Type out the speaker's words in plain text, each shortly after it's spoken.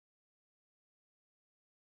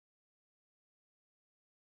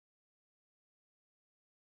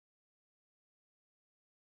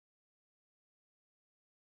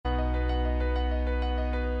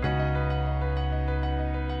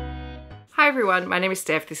Hi everyone, my name is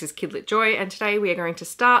Steph, this is Kidlit Joy, and today we are going to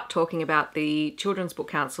start talking about the Children's Book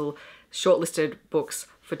Council shortlisted books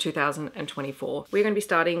for 2024. We're going to be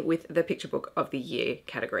starting with the Picture Book of the Year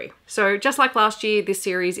category. So just like last year, this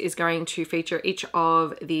series is going to feature each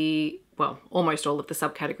of the almost all of the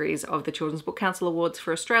subcategories of the Children's Book Council Awards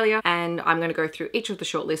for Australia, and I'm going to go through each of the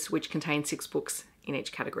shortlists, which contain 6 books in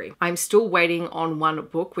each category. I'm still waiting on one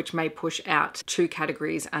book, which may push out 2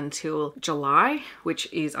 categories until July,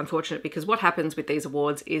 which is unfortunate because what happens with these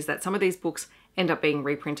awards is that some of these books end up being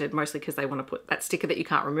reprinted, mostly because they want to put that sticker that you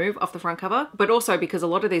can't remove off the front cover, but also because a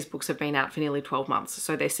lot of these books have been out for nearly 12 months.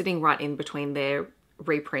 So they're sitting right in between their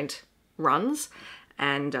reprint runs.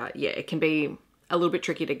 And yeah, it can be a little bit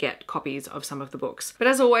tricky to get copies of some of the books. But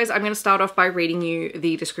as always, I'm going to start off by reading you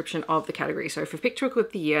the description of the category. So for Picture Book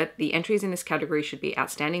of the Year, the entries in this category should be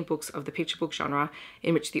outstanding books of the picture book genre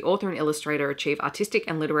in which the author and illustrator achieve artistic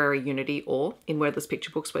and literary unity, or in wordless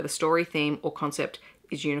picture books where the story, theme, or concept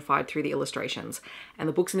is unified through the illustrations. And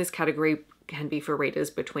the books in this category can be for readers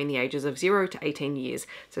between the ages of 0 to 18 years.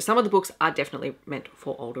 So some of the books are definitely meant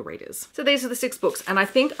for older readers. So these are the 6 books, and I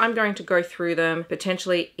think I'm going to go through them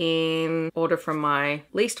potentially in order from my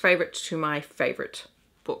least favorite to my favorite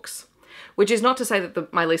books, which is not to say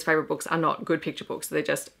that my least favorite books are not good picture books. They're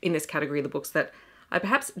just in this category the books that I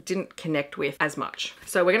perhaps didn't connect with as much.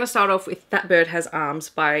 So we're going to start off with That Bird Has Arms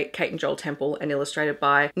by Kate and Joel Temple and illustrated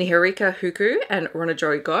by Niharika Huku and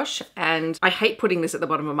Ronajoy Ghosh. And I hate putting this at the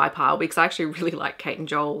bottom of my pile because I actually really like Kate and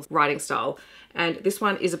Joel's writing style. And this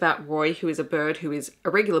one is about Roy, who is a bird who is a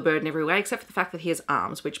regular bird in every way, except for the fact that he has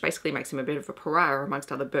arms, which basically makes him a bit of a pariah amongst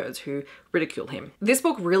other birds who ridicule him. This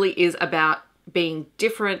book really is about being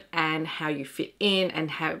different and how you fit in,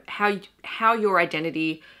 and how your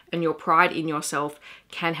identity and your pride in yourself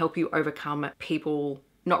can help you overcome people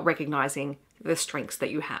not recognizing the strengths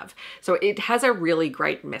that you have. So it has a really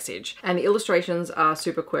great message, and the illustrations are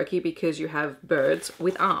super quirky because you have birds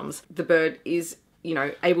with arms. The bird is, you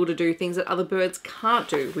know, able to do things that other birds can't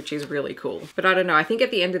do, which is really cool. But I don't know, I think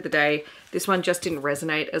at the end of the day, this one just didn't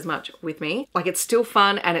resonate as much with me. Like, it's still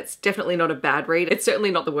fun and it's definitely not a bad read. It's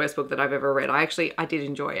certainly not the worst book that I've ever read. I did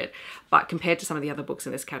enjoy it. But compared to some of the other books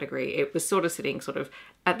in this category, it was sort of sitting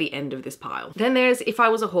at the end of this pile. Then there's If I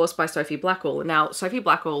Was a Horse by Sophie Blackall. Now, Sophie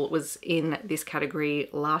Blackall was in this category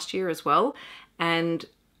last year as well, and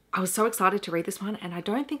I was so excited to read this one, and I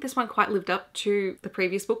don't think this one quite lived up to the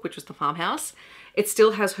previous book, which was The Farmhouse. It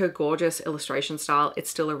still has her gorgeous illustration style. It's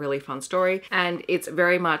still a really fun story, and it's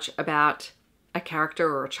very much about a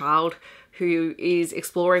character or a child who is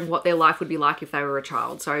exploring what their life would be like if they were a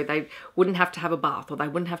child. So they wouldn't have to have a bath, or they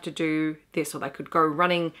wouldn't have to do this, or they could go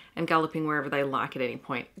running and galloping wherever they like at any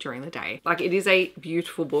point during the day. Like, it is a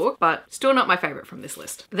beautiful book, but still not my favorite from this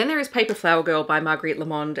list. Then there is Paper Flower Girl by Marguerite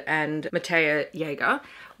Lamond and Mattea Jaeger,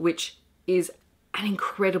 which is an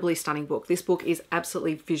incredibly stunning book. This book is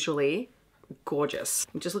absolutely visually gorgeous.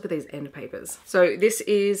 Just look at these end papers. So this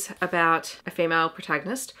is about a female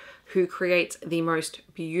protagonist who creates the most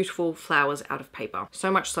beautiful flowers out of paper.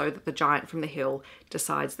 So much so that the giant from the hill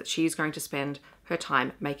decides that she's going to spend her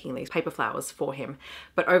time making these paper flowers for him.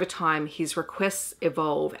 But over time, his requests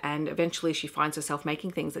evolve, and eventually she finds herself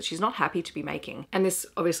making things that she's not happy to be making. And this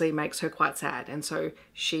obviously makes her quite sad, and so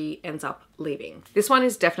she ends up leaving. This one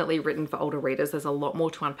is definitely written for older readers. There's a lot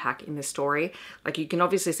more to unpack in this story. Like, you can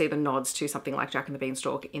obviously see the nods to something like Jack and the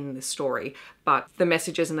Beanstalk in this story, but the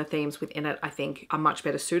messages and the themes within it, I think, are much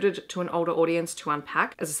better suited to an older audience to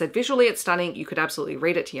unpack. As I said, visually it's stunning. You could absolutely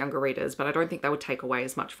read it to younger readers, but I don't think they would take away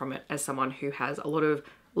as much from it as someone who has a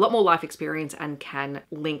lot more life experience and can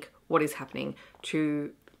link what is happening to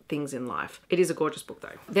things in life. It is a gorgeous book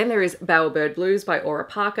though. Then there is Bowerbird Blues by Aura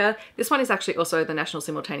Parker. This one is actually also the National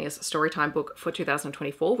Simultaneous Storytime book for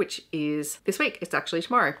 2024, which is this week. It's actually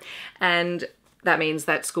tomorrow. And that means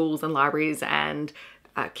that schools and libraries and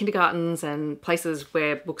kindergartens and places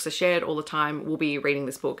where books are shared all the time will be reading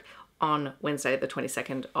this book on Wednesday, the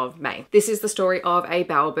 22nd of May. This is the story of a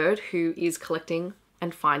bowerbird who is collecting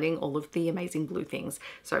and finding all of the amazing blue things.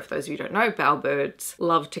 So for those of you who don't know, bowerbirds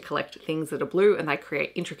love to collect things that are blue, and they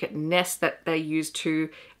create intricate nests that they use to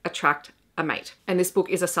attract a mate. And this book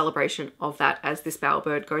is a celebration of that, as this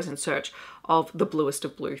bowerbird goes in search of the bluest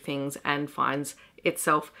of blue things and finds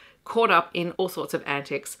itself caught up in all sorts of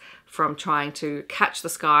antics, from trying to catch the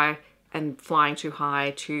sky and flying too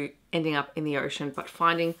high to ending up in the ocean, but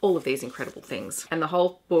finding all of these incredible things. And the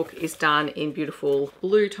whole book is done in beautiful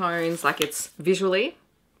blue tones. Like, it's visually,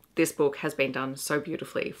 this book has been done so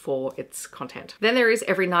beautifully for its content. Then there is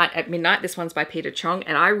Every Night at Midnight. This one's by Peter Chong,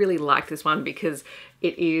 and I really like this one because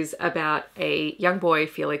it is about a young boy,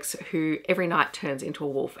 Felix, who every night turns into a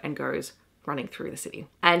wolf and goes running through the city.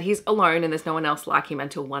 And he's alone and there's no one else like him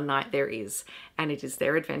until one night there is. And it is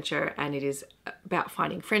their adventure and it is about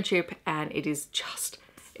finding friendship and it is just,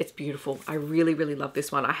 it's beautiful. I really, really love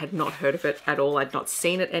this one. I had not heard of it at all. I'd not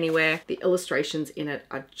seen it anywhere. The illustrations in it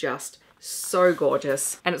are just so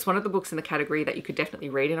gorgeous. And it's one of the books in the category that you could definitely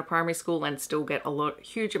read in a primary school and still get a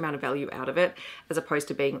huge amount of value out of it, as opposed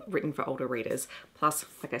to being written for older readers. Plus,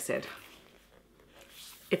 like I said,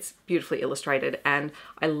 it's beautifully illustrated and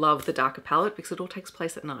I love the darker palette because it all takes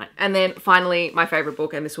place at night. And then finally, my favorite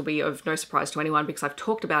book, and this will be of no surprise to anyone because I've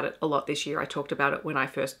talked about it a lot this year. I talked about it when I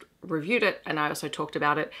first reviewed it and I also talked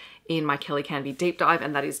about it in my Kelly Canby deep dive,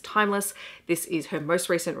 and that is Timeless. This is her most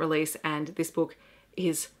recent release and this book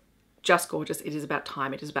is just gorgeous. It is about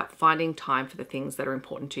time. It is about finding time for the things that are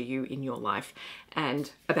important to you in your life, and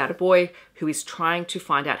about a boy who is trying to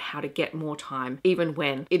find out how to get more time even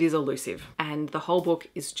when it is elusive. And the whole book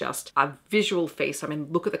is just a visual feast. I mean,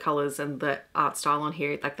 look at the colors and the art style on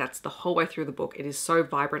here. Like, that's the whole way through the book. It is so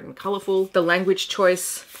vibrant and colorful. The language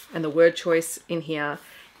choice and the word choice in here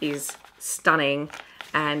is stunning,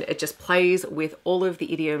 and it just plays with all of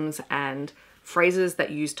the idioms and phrases that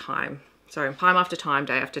use time. So time after time,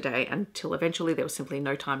 day after day, until eventually there was simply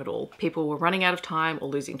no time at all. People were running out of time or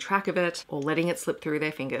losing track of it or letting it slip through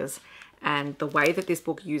their fingers. And the way that this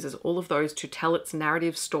book uses all of those to tell its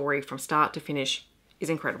narrative story from start to finish is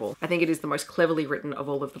incredible. I think it is the most cleverly written of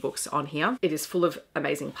all of the books on here. It is full of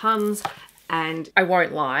amazing puns, and I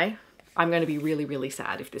won't lie, I'm going to be really, really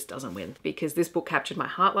sad if this doesn't win, because this book captured my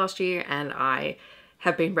heart last year and I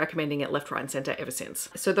have been recommending it left, right, and center ever since.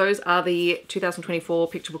 So those are the 2024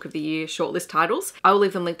 Picture Book of the Year shortlist titles. I will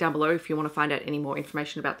leave them linked down below. If you want to find out any more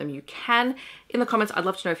information about them, you can. In the comments, I'd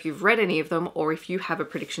love to know if you've read any of them or if you have a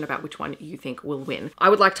prediction about which one you think will win. I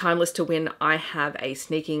would like Timeless to win. I have a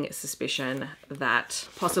sneaking suspicion that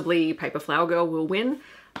possibly Paper Flower Girl will win,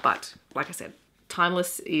 but like I said,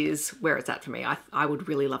 Timeless is where it's at for me. I would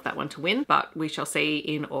really love that one to win, but we shall see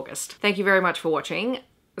in August. Thank you very much for watching.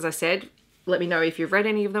 As I said, let me know if you've read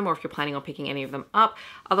any of them or if you're planning on picking any of them up.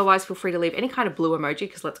 Otherwise, feel free to leave any kind of blue emoji,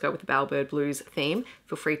 because let's go with the Bowerbird Blues theme.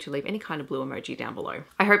 Feel free to leave any kind of blue emoji down below.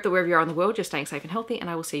 I hope that wherever you are in the world, you're staying safe and healthy, and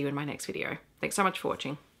I will see you in my next video. Thanks so much for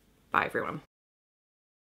watching. Bye, everyone.